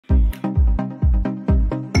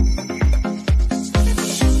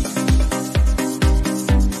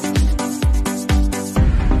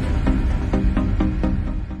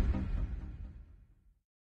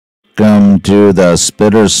welcome to the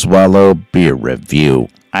Spitter Swallow Beer Review.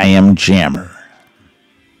 I am Jammer.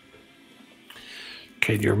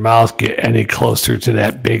 Can your mouth get any closer to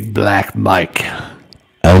that big black mic?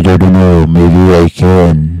 I don't know, maybe I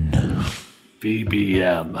can.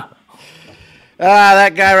 BBM.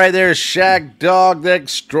 That guy right there is Shagdog the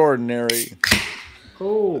Extraordinary.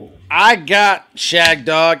 Oh. I got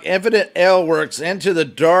Shagdog Infinite Ale Works into the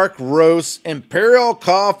Dark Roast Imperial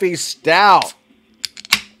Coffee Stout.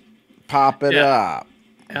 Pop it up.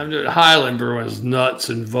 I'm doing Highland Brewing's Nutz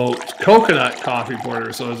and Boltz coconut coffee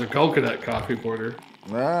porter. So it's a coconut coffee porter.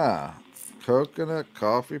 Coconut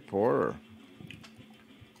coffee porter.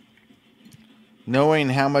 Knowing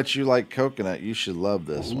how much you like coconut, you should love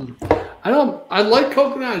this one. I like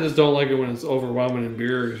coconut. I just don't like it when it's overwhelming in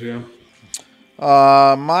beers. Yeah.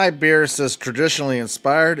 My beer says traditionally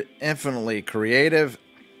inspired, infinitely creative,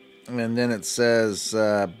 and then it says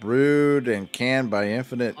brewed and canned by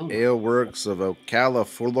Infinite Ale Works of Ocala,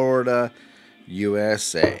 Florida,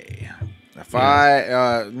 USA.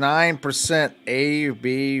 9%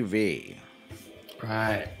 ABV.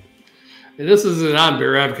 Right. And this is an on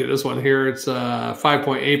Beer Advocate. This one here, it's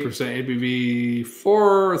 5.8% ABV,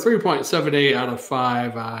 3.78 out of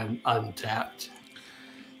 5 on Untapped.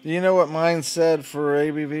 Do you know what mine said for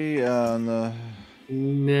ABV on the...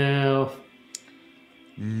 No.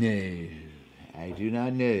 No, I do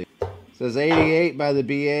not know. It says 88 by the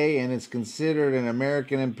BA, and it's considered an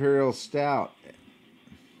American Imperial Stout.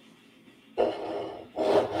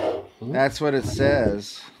 That's what it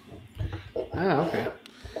says. Okay.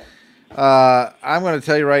 I'm going to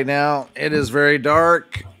tell you right now, it is very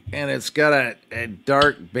dark, and it's got a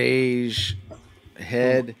dark beige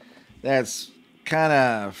head that's kind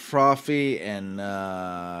of frothy and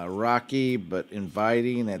rocky, but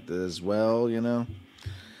inviting as well, you know.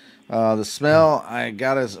 The smell, I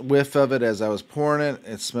got a whiff of it as I was pouring it.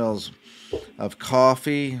 It smells of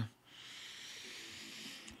coffee.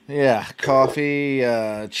 Yeah, coffee,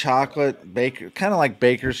 chocolate, kind of like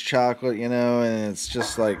baker's chocolate, you know, and it's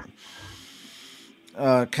just like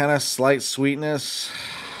kind of slight sweetness,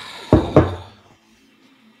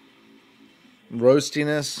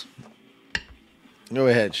 roastiness. Go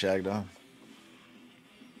ahead, Shagdog.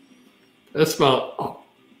 It smells.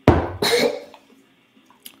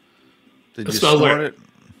 Did you snort it?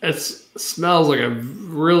 It smells like a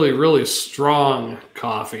really, really strong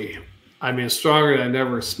coffee. I mean, stronger than I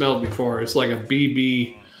never smelled before. It's like a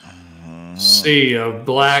BBC of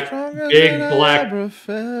black, big black.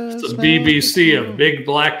 It's a BBC of big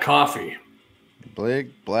black coffee.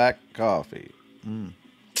 Big black coffee.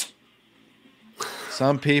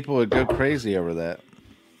 Some people would go crazy over that.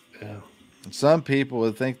 Yeah. Some people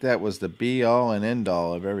would think that was the be-all and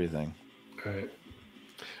end-all of everything. Right.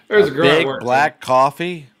 There's a girl big I worked black with.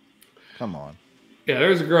 Coffee? Come on. Yeah,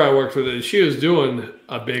 there's a girl I worked with, and she was doing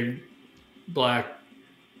a big black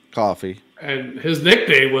coffee. And his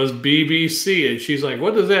nickname was BBC, and she's like,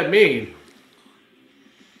 what does that mean?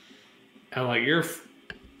 I'm like,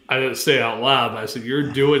 I didn't say it out loud, but I said,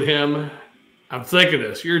 you're doing him. I'm thinking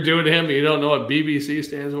this. You're doing him, and you don't know what BBC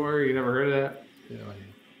stands for? You never heard of that? Yeah,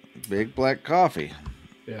 big black coffee.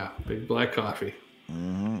 Yeah, big black coffee.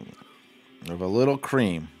 With a little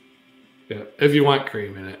cream. Yeah, if you want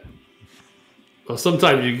cream in it. Well,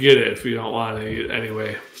 sometimes you get it if you don't want it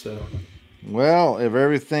anyway. So. Well, if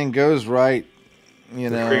everything goes right, you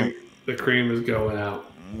know. The cream is going out.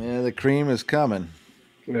 Yeah, the cream is coming.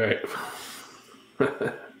 Right.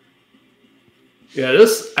 Yeah,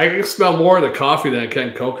 I can smell more of the coffee than I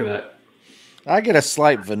can coconut. I get a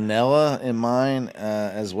slight vanilla in mine,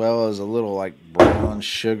 as well as a little like brown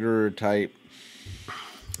sugar type.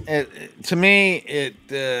 To me,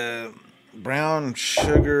 brown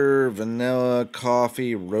sugar, vanilla,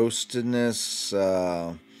 coffee, roastedness,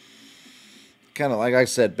 kind of like I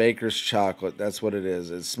said, baker's chocolate. That's what it is.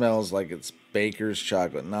 It smells like it's baker's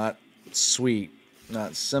chocolate, not sweet,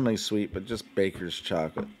 not semi-sweet, but just baker's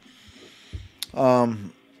chocolate.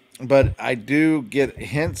 But I do get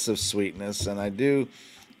hints of sweetness, and I do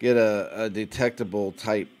get a detectable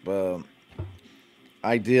type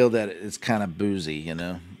ideal that it's kind of boozy, you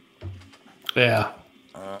know. Yeah.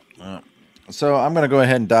 So I'm going to go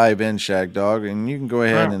ahead and dive in, Shagdog, and you can go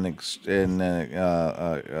ahead and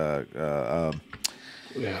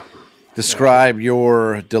describe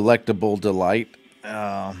your delectable delight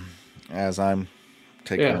as I'm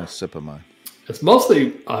taking a sip of mine. It's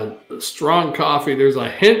mostly a strong coffee. There's a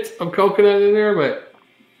hint of coconut in there, but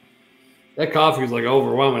that coffee is like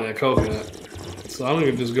overwhelming that coconut. So I'm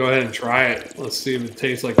going to just go ahead and try it. Let's see if it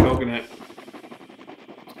tastes like coconut.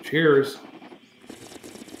 Cheers.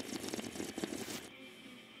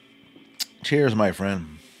 Cheers, my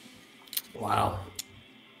friend. Wow.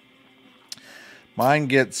 Mine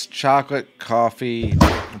gets chocolate, coffee,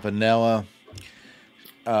 vanilla,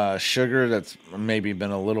 sugar that's maybe been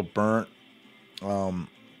a little burnt.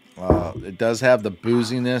 It does have the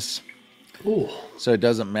booziness, Ooh. so it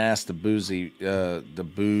doesn't mask the booze and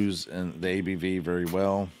the ABV very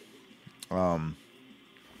well.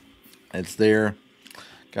 It's there.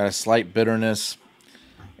 Got a slight bitterness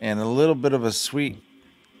and a little bit of a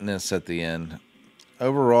sweetness at the end.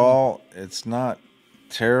 Overall, it's not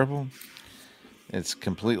terrible. It's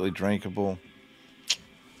completely drinkable.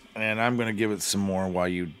 And I'm going to give it some more while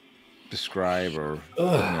you describe or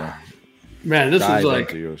Man, this is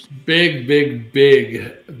like big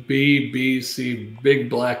BBC, big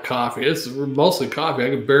black coffee. It's mostly coffee. I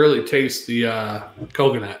can barely taste the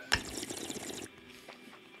coconut.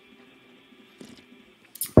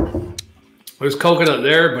 There's coconut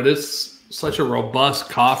there, but it's such a robust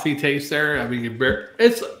coffee taste there. I mean,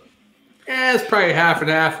 it's probably half and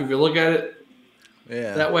half if you look at it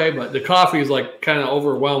that way. But the coffee is like kind of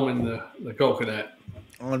overwhelming the coconut.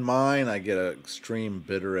 On mine, I get an extreme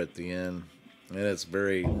bitter at the end, and it's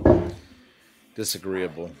very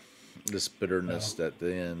disagreeable. This bitterness at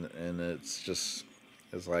the end, and it's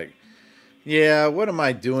like, yeah, what am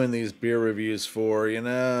I doing these beer reviews for? You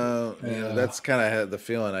know, that's kind of the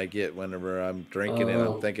feeling I get whenever I'm drinking it.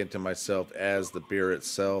 I'm thinking to myself, as the beer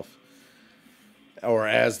itself, or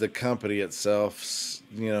as the company itself,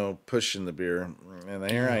 you know, pushing the beer,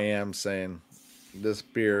 and here I am saying, this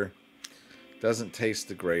beer doesn't taste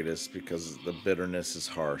the greatest because the bitterness is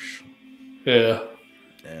harsh. Yeah.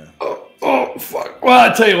 Yeah. Oh, fuck.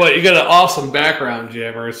 Well, I tell you what, you got an awesome background,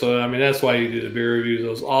 Jammer. So, I mean, that's why you do the beer reviews,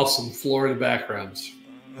 those awesome Florida backgrounds.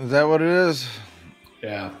 Is that what it is?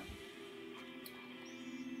 Yeah.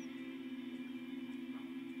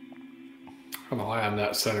 I don't know why I'm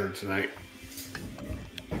not centered tonight.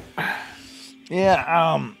 Yeah,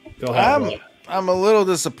 I'm a little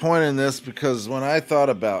disappointed in this because when I thought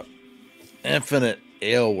about Infinite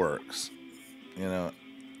Ale Works, you know,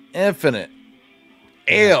 Infinite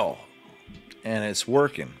Ale, and it's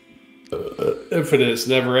working. Infinite is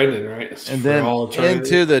never ending, right? It's and then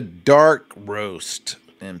into the dark roast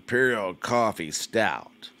Imperial Coffee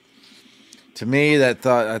Stout. To me, I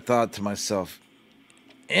thought to myself,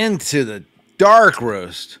 into the dark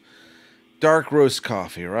roast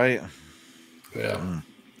coffee, right? Yeah.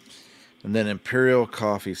 And then Imperial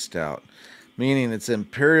Coffee Stout, meaning it's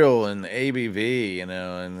Imperial in the ABV, you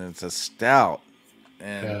know, and it's a stout.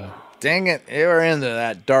 And dang it, we're into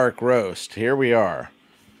that dark roast. Here we are.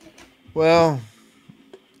 Well,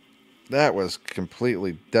 that was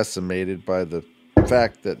completely decimated by the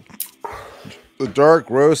fact that the dark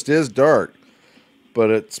roast is dark, but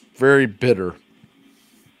it's very bitter.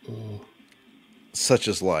 Such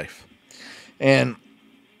is life. And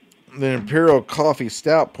the Imperial Coffee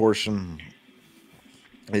Stout portion,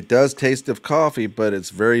 it does taste of coffee, but it's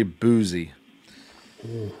very boozy.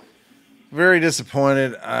 Very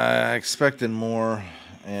disappointed. I expected more,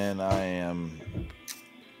 and I am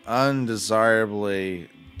undesirably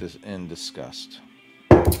in disgust.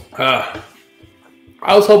 I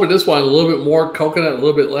was hoping this one a little bit more coconut, a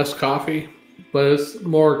little bit less coffee, but it's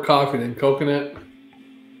more coffee than coconut.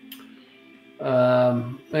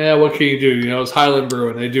 Yeah, what can you do? You know, it's Highland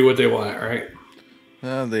Brewing. They do what they want, right?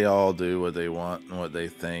 They all do what they want and what they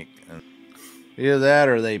think. And either that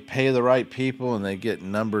or they pay the right people and they get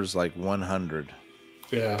numbers like 100.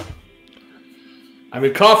 Yeah. I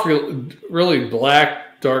mean, coffee, really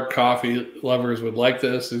black, dark coffee lovers would like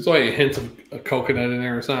this. There's only a hint of a coconut in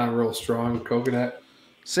there. It's not a real strong coconut.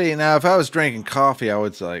 See, now, if I was drinking coffee, I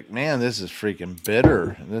would say, like, man, this is freaking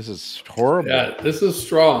bitter. This is horrible. Yeah, this is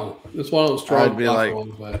strong. This is one of those strong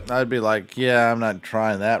I'd be like, yeah, I'm not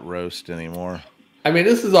trying that roast anymore. I mean,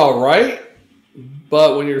 this is all right,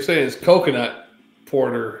 but when you're saying it's coconut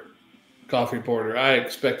porter, coffee porter, I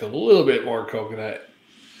expect a little bit more coconut.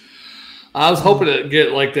 I was hoping to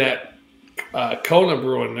get like that Kona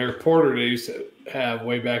Brewing, their porter they used to have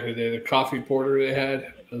way back in the day, the coffee porter they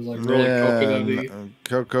had. It was like really coconutty.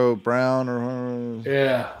 Cocoa brown or...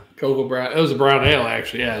 Yeah, cocoa brown. It was a brown ale,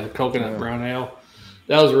 actually. Yeah, the coconut brown ale.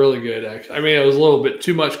 That was really good, actually. I mean, it was a little bit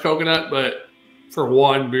too much coconut, but for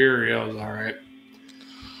one beer, it was all right.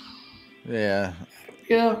 Yeah.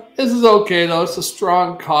 Yeah, this is okay, though. It's a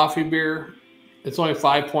strong coffee beer. It's only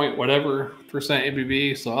 5%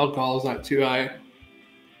 ABV, so alcohol is not too high.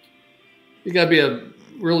 You got to be a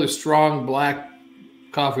really strong black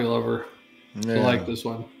coffee lover to like this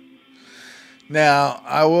one. Now,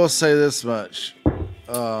 I will say this much.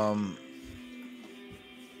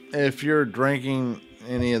 If you're drinking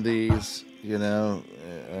any of these, you know,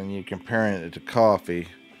 and you're comparing it to coffee,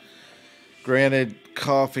 Granted,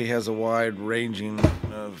 coffee has a wide ranging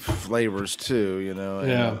of flavors too, you know.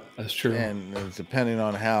 Yeah, that's true. And depending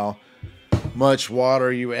on how much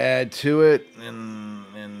water you add to it and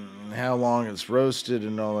how long it's roasted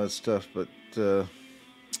and all that stuff. But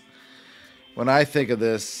when I think of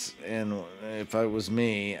this, and if it was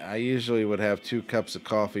me, I usually would have 2 cups of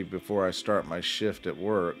coffee before I start my shift at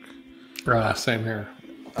work. Same here.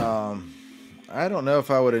 I don't know if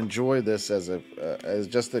I would enjoy this as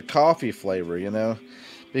just the coffee flavor, you know,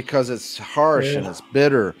 because it's harsh and it's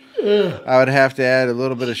bitter. I would have to add a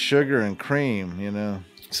little bit of sugar and cream, you know.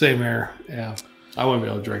 Same here. Yeah, I wouldn't be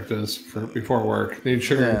able to drink this before work. Need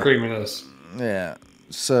sugar and cream in this. Yeah.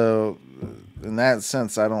 So, in that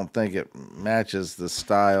sense, I don't think it matches the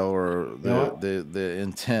style or the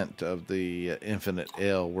intent of the Infinite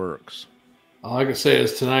Ale Works. All I can say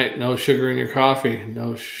is tonight, no sugar in your coffee.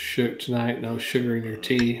 No tonight, no sugar in your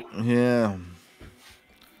tea. Yeah.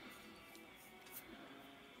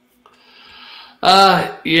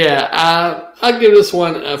 I'll give this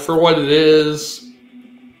one for what it is.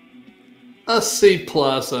 A C+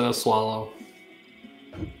 and a swallow.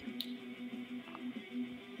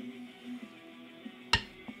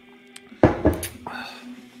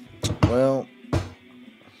 Well,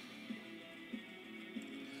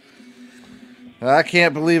 I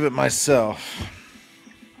can't believe it myself.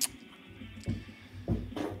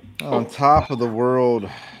 On top of the world.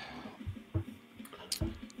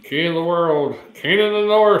 King of the world. King of the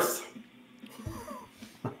north.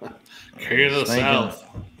 King of the south.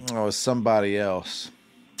 Oh, it's somebody else.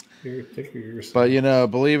 You're thinking yourself. But, you know,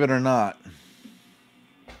 believe it or not,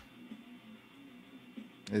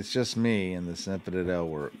 it's just me and this Infinite Ale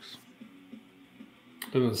Works.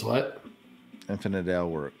 It was what? Infinite Ale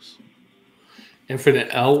Works. Infinite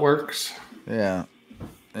Ale Works? Yeah.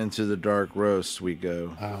 Into the dark roast we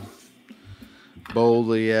go. Oh.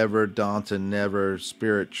 Boldly ever, daunting never,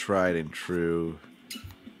 spirit tried and true.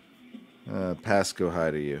 Pasco,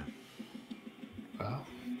 hi to you. Wow.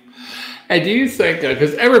 Hey, do you think that,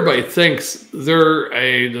 because everybody thinks they're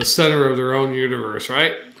the center of their own universe,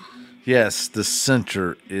 right? Yes, the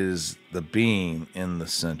center is the being in the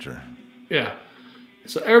center. Yeah.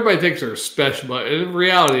 So everybody thinks they're special, but in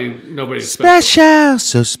reality, nobody's special.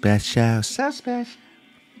 So special, so special.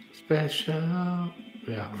 Special.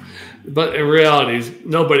 Yeah. But in reality,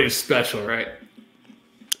 nobody's special, right?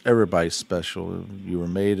 Everybody's special. You were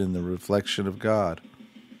made in the reflection of God.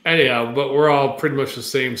 Anyhow, but we're all pretty much the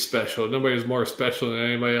same special. Nobody's more special than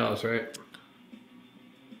anybody else, right?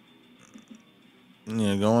 You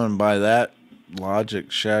know, going by that logic,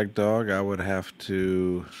 Shagdog, I would have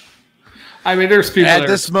to... I mean, there's people at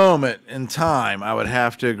this moment in time, I would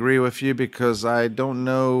have to agree with you because I don't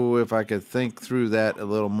know if I could think through that a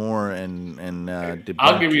little more and debunk.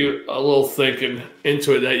 I'll give you a little thinking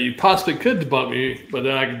into it that you possibly could debunk me, but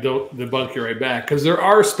then I can debunk you right back because there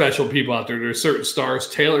are special people out there. There's certain stars.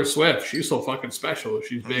 Taylor Swift, she's so fucking special.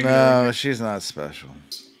 She's big. No, she's not special.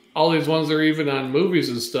 All these ones that are even on movies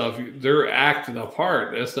and stuff, they're acting a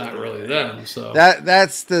part. That's not really them. So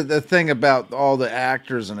that's the thing about all the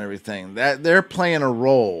actors and everything. That they're playing a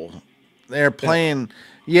role. They're playing,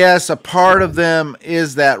 yes, a part of them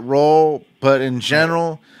is that role, but in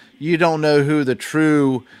general, you don't know who the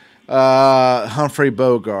true Humphrey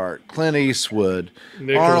Bogart, Clint Eastwood,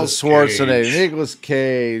 Arnold Schwarzenegger, Nicolas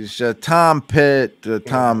Cage, Tom Pitt,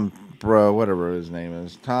 whatever his name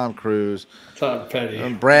is, Tom Cruise. Tom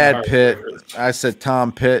Petty. Brad Pitt. I said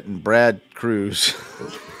Tom Pitt and Brad Cruise.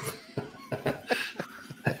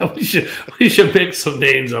 we should pick some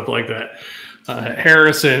names up like that.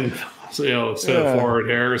 Harrison, instead of Ford,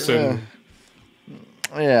 Harrison.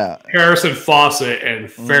 Yeah. Harrison Fawcett and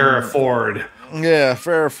Farrah Ford. Yeah,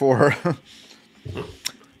 Farrah Ford.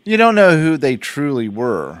 You don't know who they truly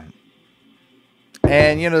were.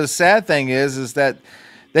 And, the sad thing is that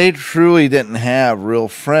they truly didn't have real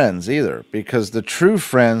friends either, because the true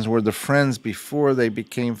friends were the friends before they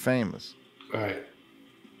became famous. Right.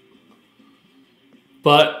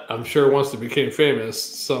 But I'm sure once they became famous,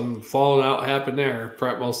 some falling out happened there,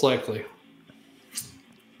 most likely.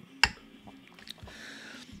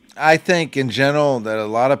 I think in general that a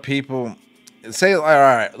lot of people say, all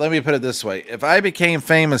right, let me put it this way. If I became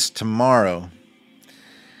famous tomorrow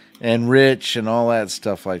and rich and all that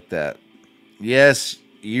stuff like that, yes,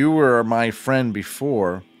 you were my friend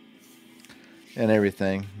before and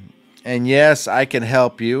everything. And yes, I can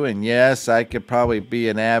help you. And yes, I could probably be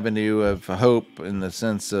an avenue of hope in the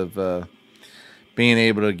sense of being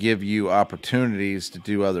able to give you opportunities to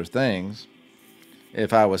do other things.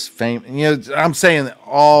 If I was famous, I'm saying that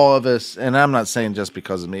all of us, and I'm not saying just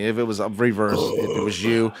because of me. If it was a reverse, if it was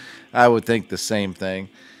you, I would think the same thing.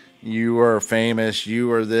 you are famous,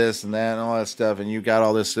 you are this and that and all that stuff, and you got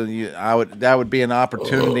all this. And that would be an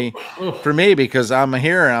opportunity for me because I'm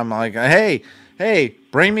here and I'm like, hey,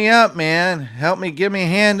 bring me up, man. Help me, give me a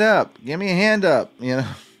hand up. Give me a hand up, you know?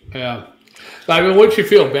 Yeah. I mean, once you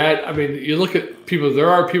feel bad, I mean, you look at people, there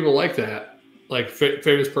are people like that, like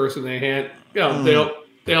famous person, they hand, you know,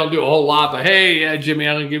 they don't do a whole lot, but hey, yeah, Jimmy,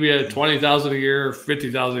 I'm going to give you $20,000 a year or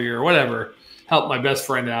 $50,000 a year or whatever. Help my best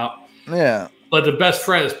friend out. Yeah. But the best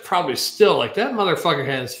friend is probably still like, that motherfucker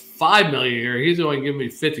has $5 million a year. He's only giving me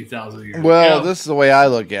 $50,000 a year. Well, this is the way I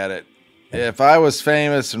look at it. If I was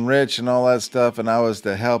famous and rich and all that stuff and I was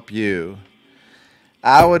to help you,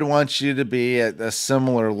 I would want you to be at a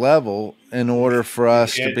similar level in order for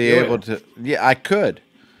us to be able to. Yeah, I could.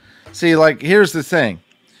 See, like, here's the thing.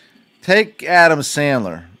 Take Adam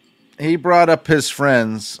Sandler. He brought up his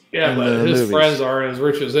friends. Yeah, but his friends aren't as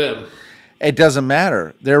rich as him. It doesn't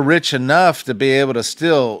matter. They're rich enough to be able to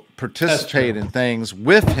still participate in things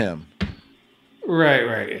with him.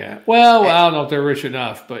 Right, yeah. Well, I don't know if they're rich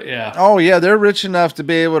enough, but yeah. Oh, yeah, they're rich enough to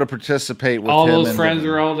be able to participate with him. All those friends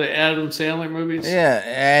are all the Adam Sandler movies? Yeah,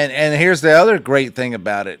 and here's the other great thing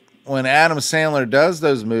about it. When Adam Sandler does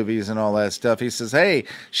those movies and all that stuff, he says, hey,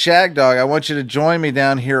 Shagdog, I want you to join me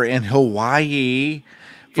down here in Hawaii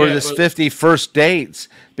for this 51st dates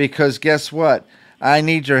because guess what? I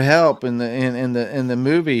need your help in the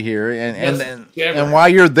movie here, and while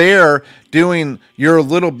you're there doing your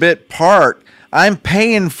little bit part, I'm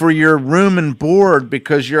paying for your room and board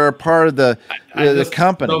because you're a part of the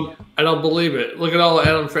company. I don't believe it. Look at all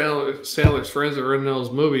Adam Sandler's friends that are in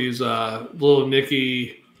those movies. Little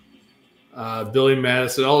Nicky, Billy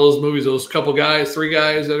Madison, all those movies. Those couple guys, 3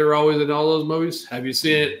 guys that are always in all those movies. Have you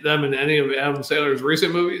seen them in any of Adam Sandler's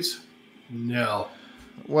recent movies? No.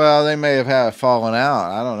 Well, they may have had a falling out.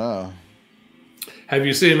 I don't know. Have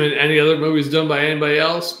you seen them in any other movies done by anybody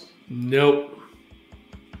else? Nope.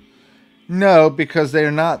 No, because they're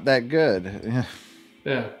not that good.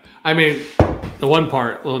 Yeah. I mean, the one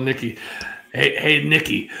part, little Nicky. Hey,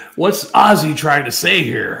 Nicky, what's Ozzy trying to say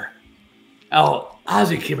here? Oh,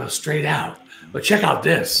 Ozzy came out straight out. But check out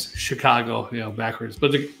this. Chicago, backwards.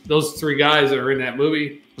 But those 3 guys that are in that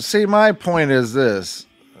movie. See, my point is this.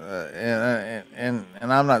 And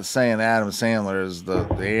I'm not saying Adam Sandler is the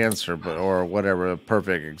answer, or whatever, a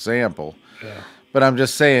perfect example. Yeah. But I'm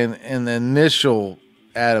just saying in the initial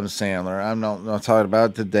Adam Sandler, I'm not talking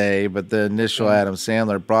about today, but the initial Adam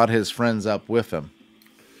Sandler brought his friends up with him.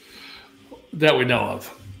 That we know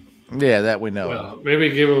of. Yeah, that we know of. Maybe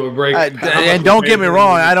give him a break. And don't get me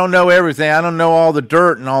wrong, I don't know everything. I don't know all the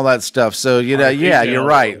dirt and all that stuff. So, you're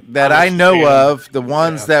right. That I know of, the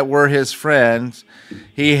ones that were his friends,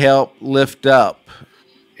 he helped lift up.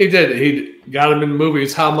 He did. He got them in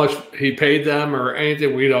movies. How much he paid them or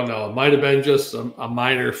anything, we don't know. It might have been just a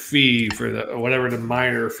minor fee for whatever the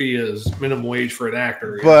minor fee is, minimum wage for an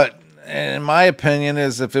actor. But in my opinion,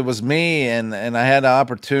 is if it was me and I had the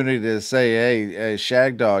opportunity to say, hey,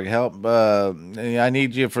 Shagdog, help, I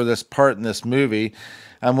need you for this part in this movie.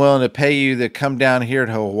 I'm willing to pay you to come down here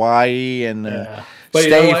to Hawaii and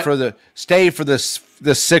stay for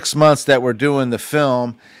the 6 months that we're doing the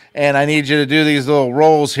film. And I need you to do these little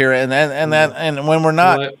roles here, and when we're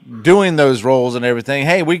not doing those roles and everything,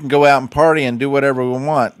 hey, we can go out and party and do whatever we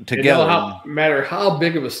want together. No matter how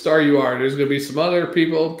big of a star you are, there's going to be some other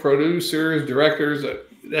people, producers, directors.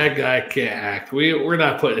 That guy can't act. We're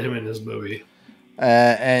not putting him in this movie.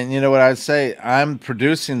 And you know what I'd say? I'm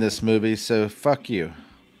producing this movie, so fuck you.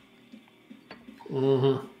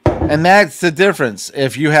 Mm-hmm. And that's the difference.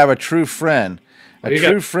 If you have a true friend,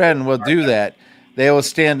 friend will do that. They will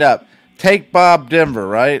stand up. Take Bob Denver,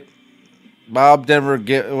 right? Bob Denver,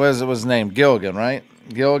 what was his name? Gilligan, right?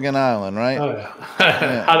 Gilligan Island, right? Oh,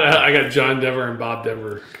 yeah. I got John Denver and Bob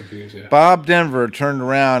Denver confused. Yeah. Bob Denver turned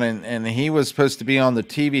around, and he was supposed to be on the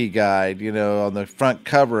TV guide, on the front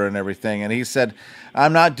cover and everything. And he said,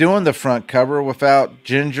 I'm not doing the front cover without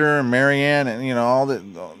Ginger and Marianne and, all that.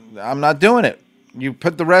 I'm not doing it. You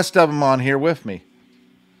put the rest of them on here with me.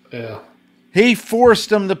 Yeah. He forced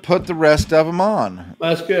them to put the rest of them on.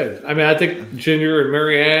 That's good. I mean, I think Ginger and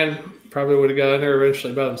Marianne probably would have got in there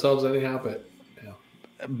eventually by themselves anyhow, but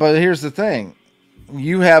But here's the thing.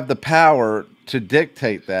 You have the power to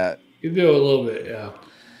dictate that. You do a little bit, yeah.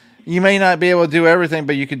 You may not be able to do everything,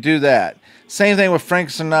 but you could do that. Same thing with Frank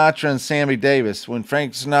Sinatra and Sammy Davis. When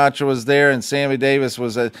Frank Sinatra was there and Sammy Davis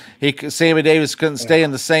was Sammy Davis couldn't stay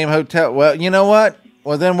in the same hotel. Well, you know what?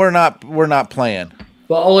 Well, then we're not playing.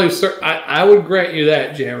 But only I would grant you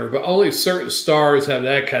that, Jammer, but only certain stars have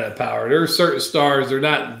that kind of power. There are certain stars, they're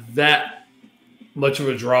not that much of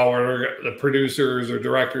a draw where the producers or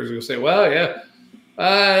directors are going to say, well, yeah,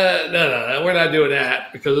 No, we're not doing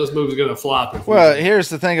that because this movie's going to flop. Well, here's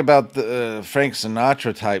the thing about the Frank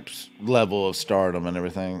Sinatra type level of stardom and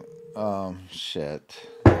everything. Shit.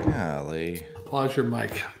 Golly. Pause your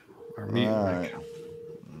mic. Or mute your mic.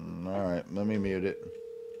 All right, let me mute it.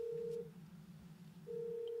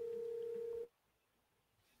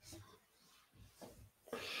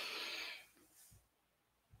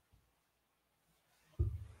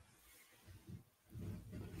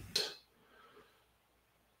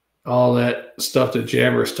 All that stuff that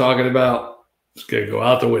Jammer's talking about is going to go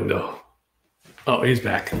out the window. Oh, he's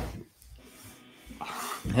back.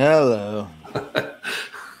 Hello.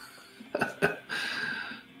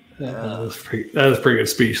 That was pretty good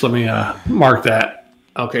speech. Let me mark that.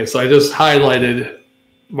 Okay, so I just highlighted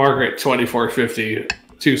Margaret 2450,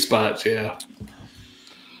 2 spots. Yeah.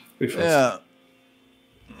 Yeah.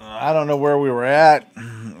 I don't know where we were at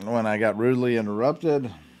when I got rudely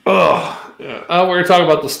interrupted. Oh, yeah. We were talking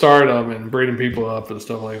about the stardom and bringing people up and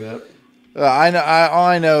stuff like that. All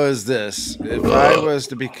I know is this: if I was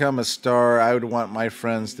to become a star, I would want my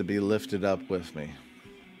friends to be lifted up with me.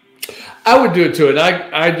 I would do it too. And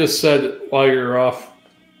I just said while you're off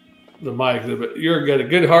the mic, but you've got a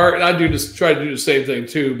good heart, and I try to do the same thing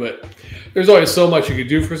too. But there's always so much you can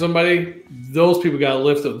do for somebody. Those people got to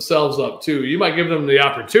lift themselves up too. You might give them the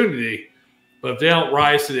opportunity, but if they don't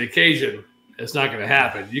rise to the occasion, it's not going to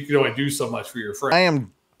happen. You can only do so much for your friend. I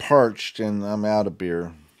am parched and I'm out of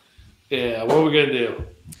beer. Yeah, what are we going to do?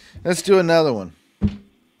 Let's do another one.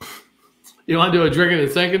 You want to do a drinking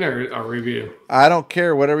and thinking or a review? I don't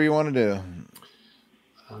care. Whatever you want to do.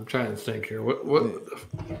 I'm trying to think here. What?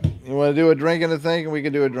 You want to do a drinking and thinking? We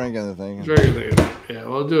can do a drinking and thinking. Drinking and thinking. Yeah,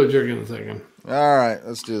 we'll do a drinking and thinking. All right,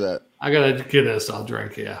 let's do that. I got to get this. I'll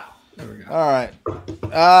drink. Yeah. There we go. All right.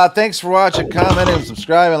 Thanks for watching, commenting,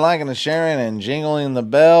 subscribing, liking, and sharing, and jingling the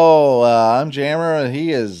bell. I'm Jammer.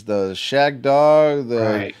 He is the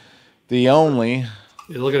Shagdog, the only.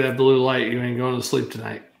 You look at that blue light. You ain't going to sleep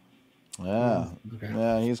tonight. Yeah. Okay.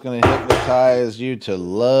 Yeah, he's going to hypnotize you to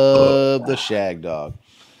love the Shagdog.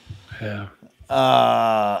 Yeah.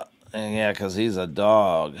 Yeah, because he's a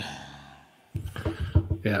dog.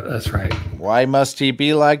 Yeah, that's right. Why must he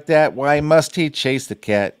be like that? Why must he chase the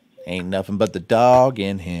cat? Ain't nothing but the dog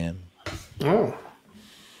in him. Oh.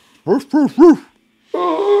 Woof, woof, woof.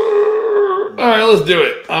 All right, let's do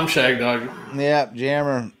it. I'm Shagdog. Yep,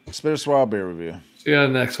 Jammer. Spitter Swab Beer Review. See you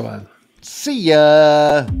on the next one. See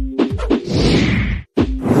ya.